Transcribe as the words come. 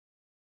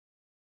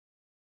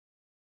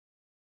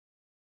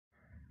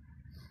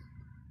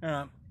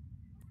Alright.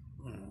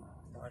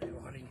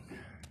 Righty.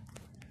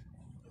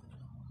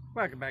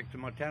 Welcome back to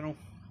my channel.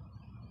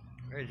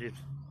 As you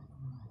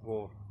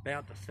were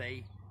about to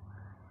see,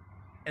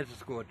 it's a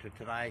scorcher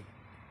today,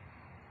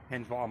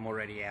 hence why I'm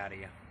already out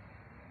here.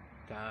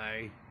 So,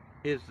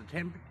 here's the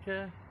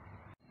temperature.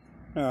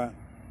 Alright,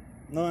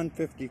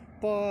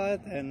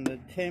 9:55 and the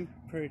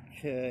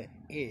temperature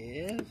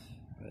is,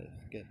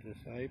 let's get this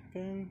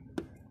open.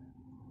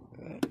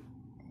 Right.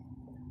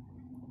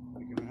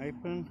 We can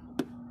open.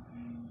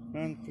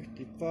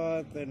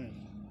 9:55, then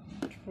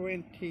it's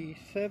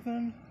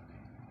 27,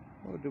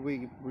 or do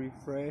we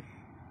refresh?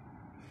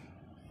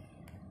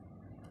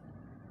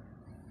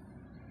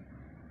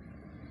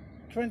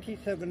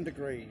 27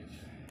 degrees,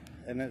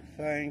 and it's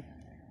saying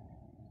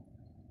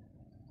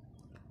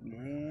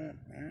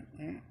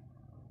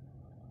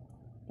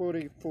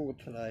 44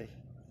 today,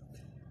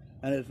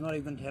 and it's not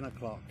even 10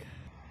 o'clock.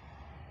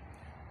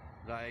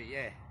 So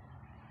yeah,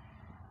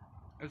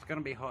 it's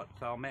gonna be hot,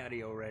 so I'm out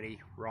here already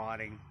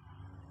riding.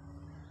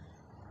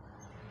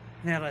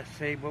 Now let's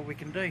see what we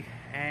can do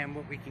and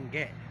what we can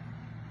get.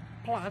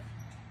 Plus,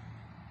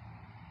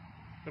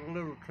 got a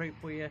little treat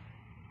for you.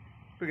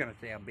 We're going to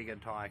see how big a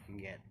tyre can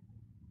get.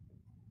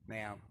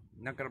 Now,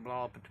 not going to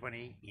blow up a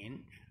 20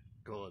 inch,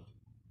 because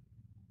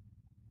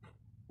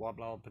why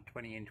blow up a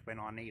 20 inch when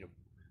I need them?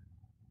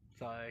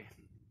 So,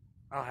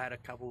 I had a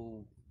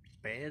couple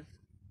spares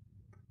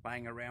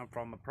laying around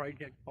from a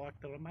project bike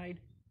that I made.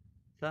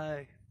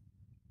 So,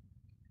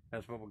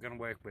 that's what we're going to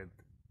work with.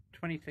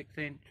 26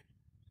 inch.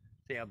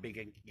 See how big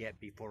it can get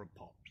before it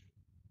pops.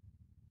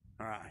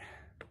 Alright,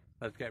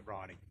 let's get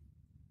riding.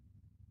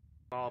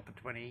 Blow up a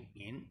 20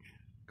 inch,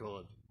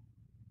 good.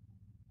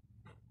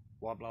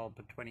 Why blow up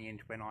a 20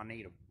 inch when I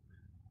need them?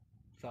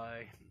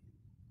 So,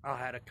 I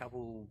had a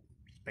couple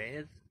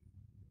spares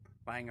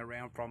laying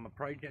around from a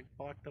project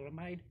bike that I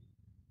made.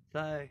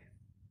 So,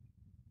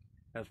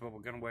 that's what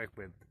we're going to work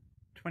with.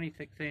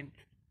 26 inch,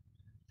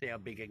 see how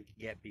big it can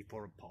get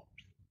before it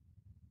pops.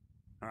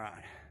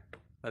 Alright,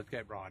 let's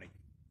get riding.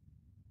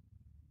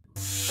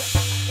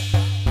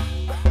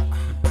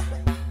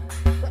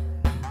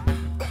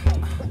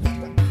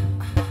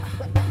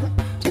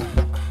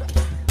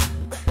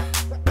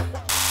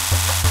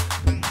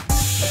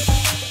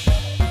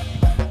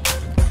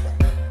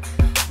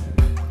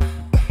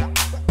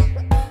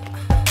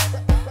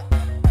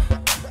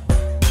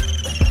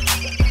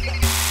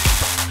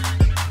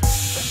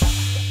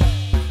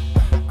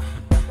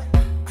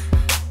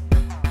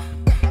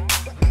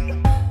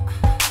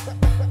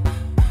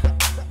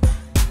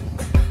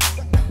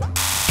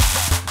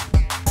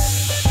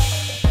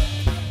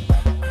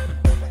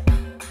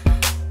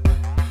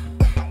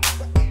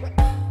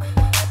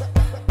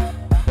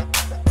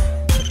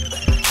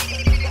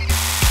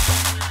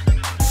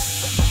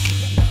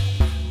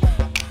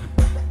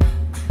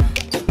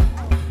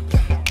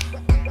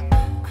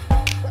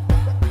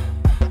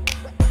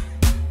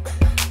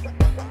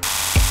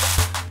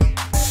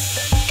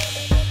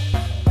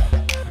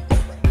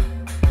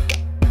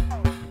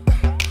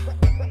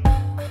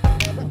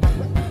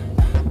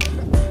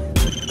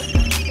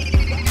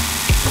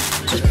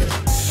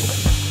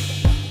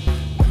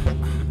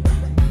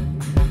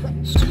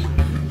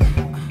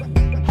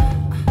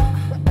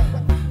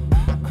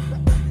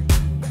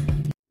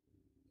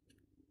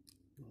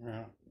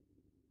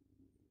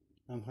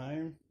 I'm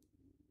home,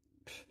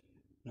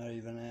 not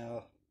even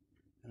an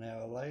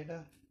hour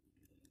later,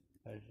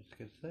 as you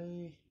can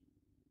see.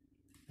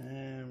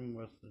 And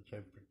what's the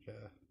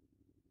temperature?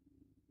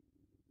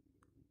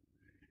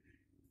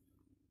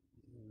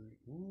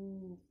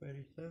 Ooh,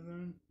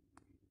 37.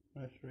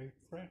 Let's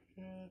refresh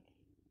it.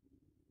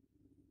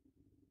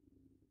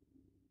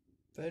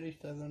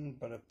 37,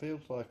 but it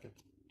feels like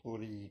it's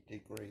 40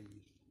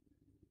 degrees.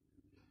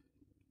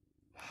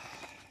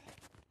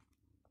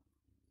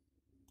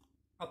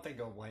 I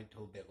think I'll wait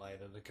till a bit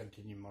later to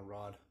continue my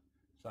ride.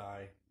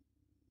 So,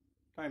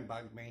 don't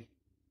bug me.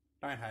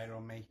 Don't hate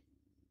on me.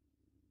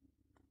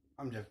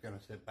 I'm just going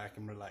to sit back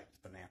and relax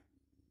for now.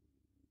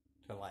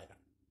 Till later.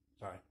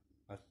 Sorry,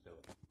 let's do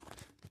it.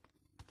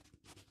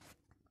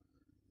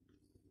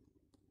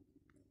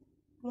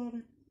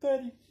 Bloody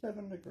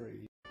 37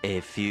 degrees.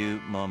 A few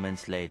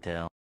moments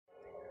later.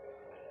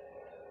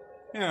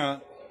 Yeah,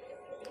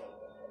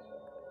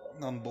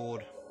 I'm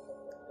bored.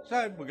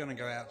 So, we're going to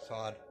go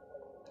outside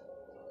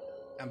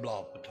and blow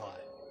up the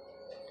tyre.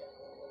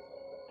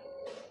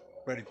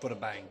 Ready for the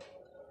bang.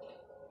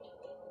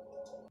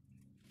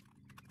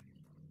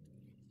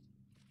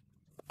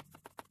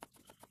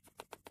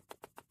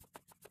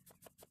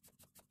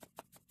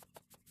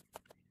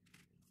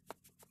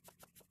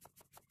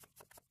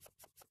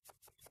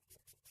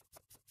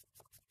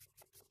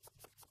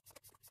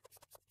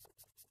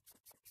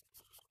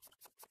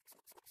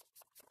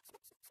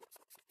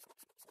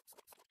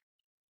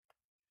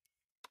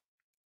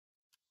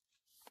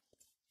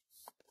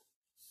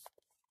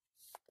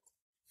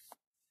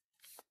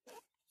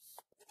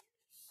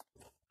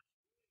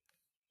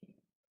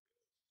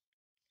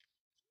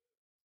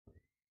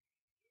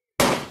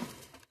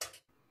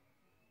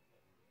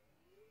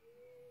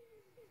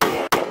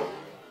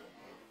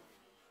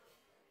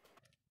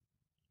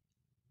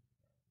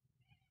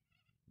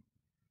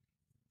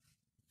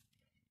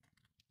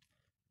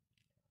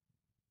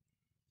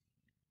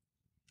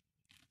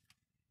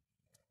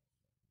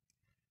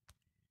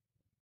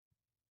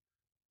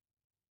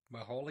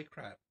 Well, holy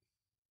crap.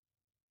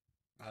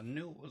 I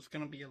knew it was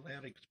going to be a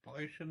loud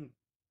explosion,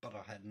 but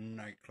I had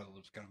no clue it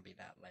was going to be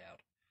that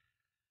loud.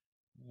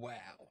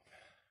 Wow.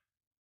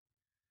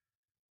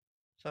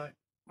 So,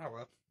 oh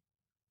well,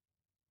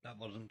 that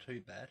wasn't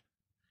too bad.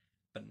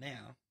 But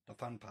now, the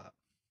fun part.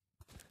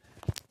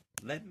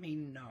 Let me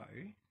know,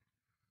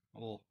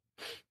 or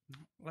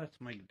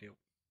let's make a deal.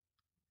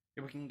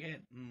 If we can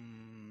get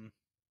 10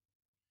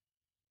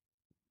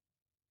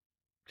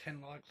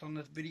 likes on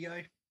this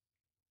video,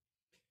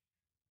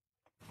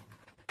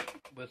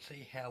 we'll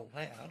see how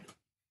loud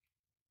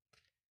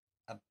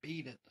a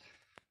Beat It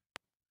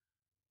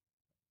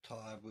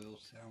tire will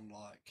sound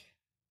like.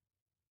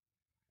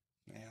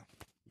 Now,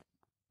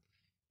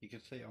 you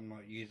can see I'm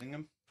not using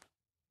them.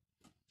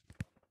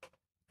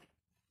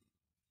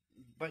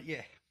 But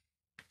yeah,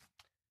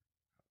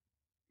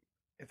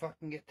 if I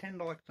can get 10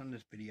 likes on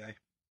this video,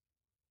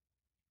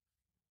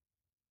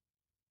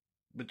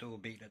 we'll do a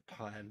Beat It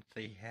tire and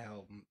see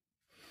how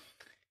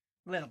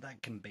loud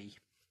that can be.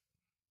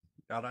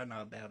 I don't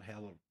know about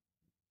how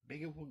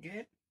big it will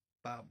get,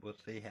 but we'll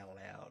see how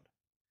loud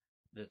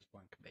this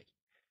one can be.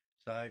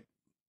 So,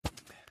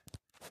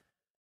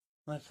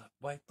 let's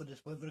wait for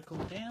this weather to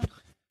cool down,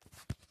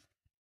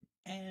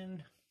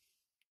 and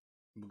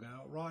we'll go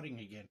out riding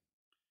again.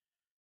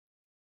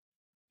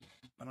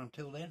 But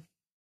until then,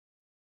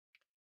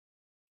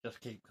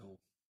 just keep cool,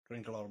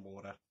 drink a lot of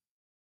water,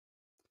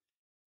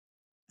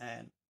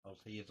 and I'll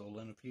see you all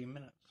in a few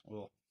minutes,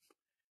 or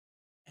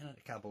in a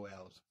couple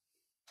hours.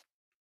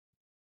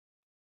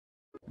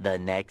 The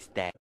next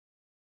day.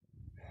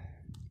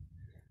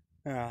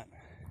 Alright,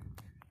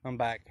 I'm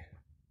back.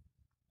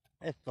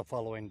 It's the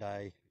following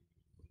day.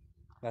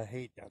 The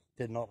heat just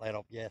did not let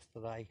up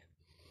yesterday.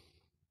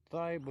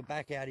 So we're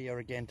back out here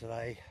again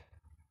today.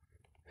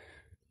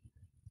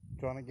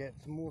 Trying to get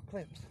some more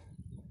clips.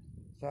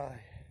 So,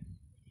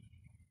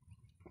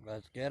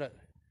 let's get it.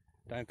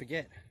 Don't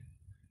forget,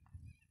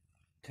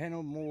 10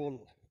 or more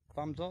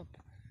thumbs up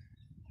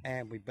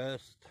and we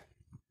burst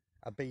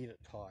a Beat It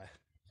tire.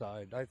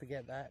 So don't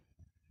forget that.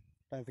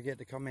 Don't forget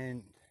to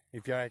comment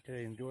if you're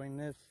actually enjoying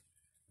this.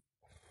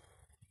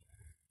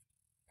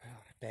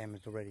 Oh, damn,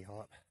 it's already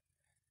hot.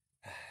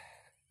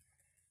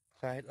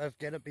 So let's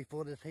get it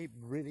before this heat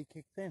really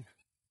kicks in.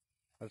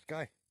 Let's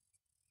go.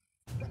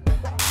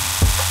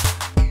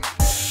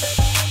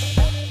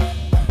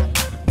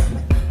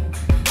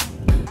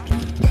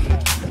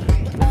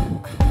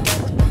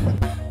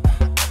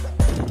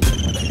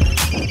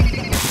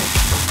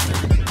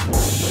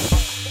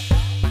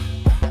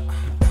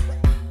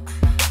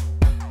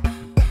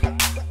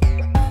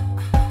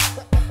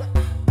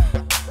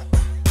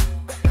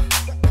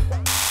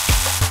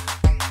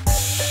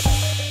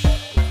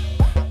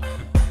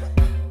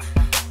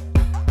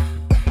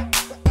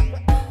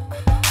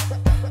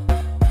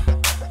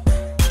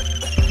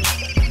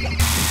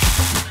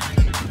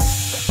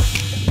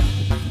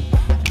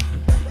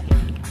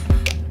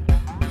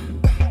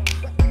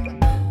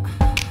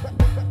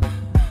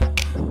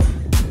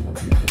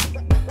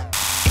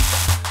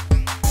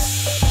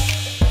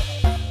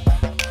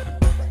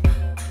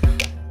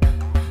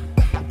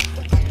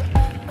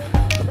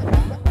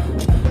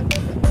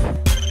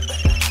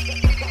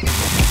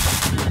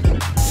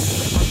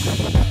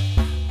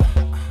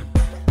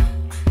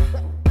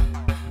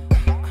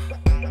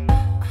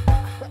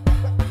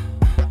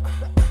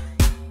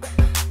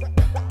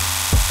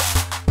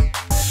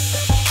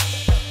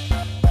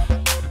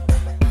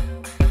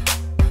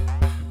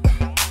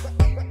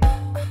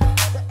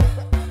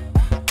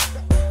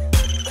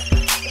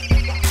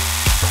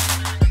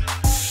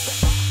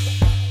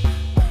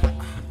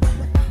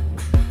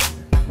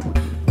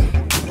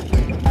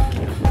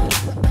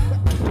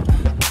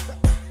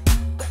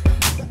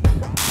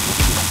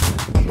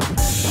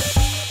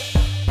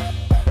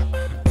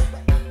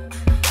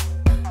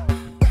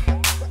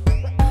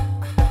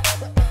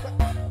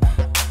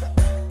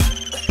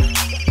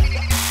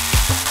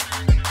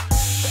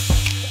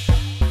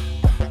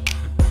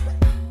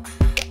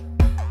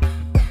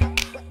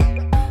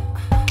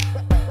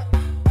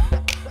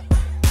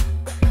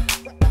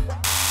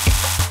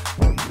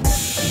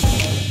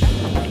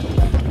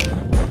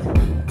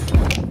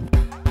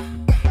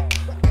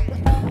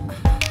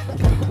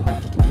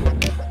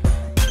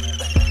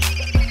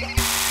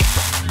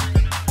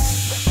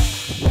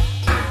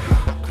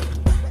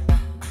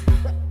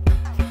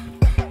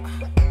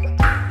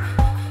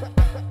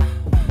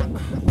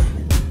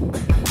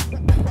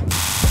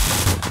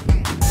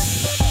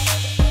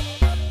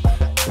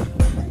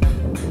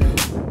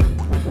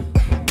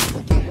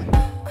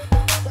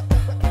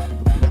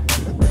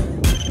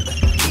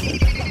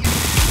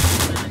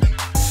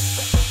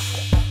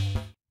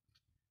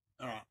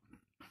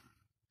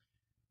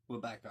 We're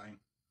back home.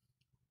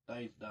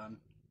 Day's done.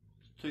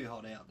 It's too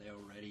hot out there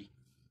already.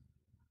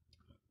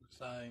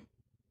 So,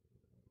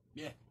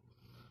 yeah.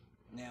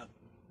 Now,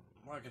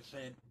 like I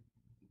said,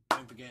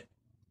 don't forget,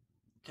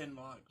 10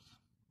 likes.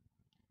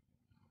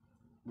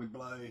 We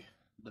blow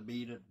the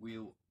beaded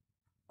wheel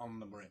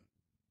on the brim.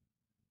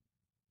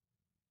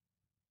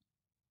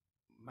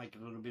 make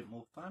it a little bit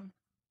more fun.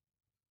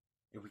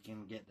 If we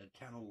can get the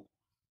channel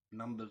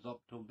numbers up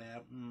to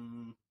about,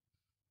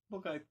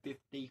 we'll go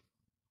 50,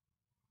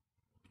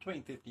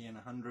 between 50 and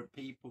 100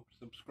 people,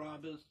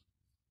 subscribers,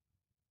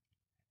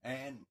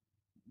 and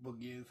we'll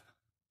give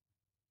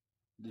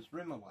this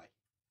room away.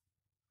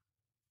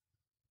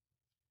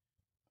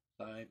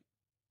 So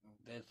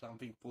there's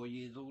something for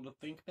you all to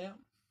think about.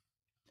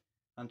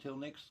 Until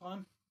next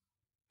time,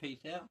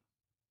 peace out,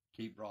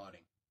 keep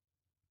riding.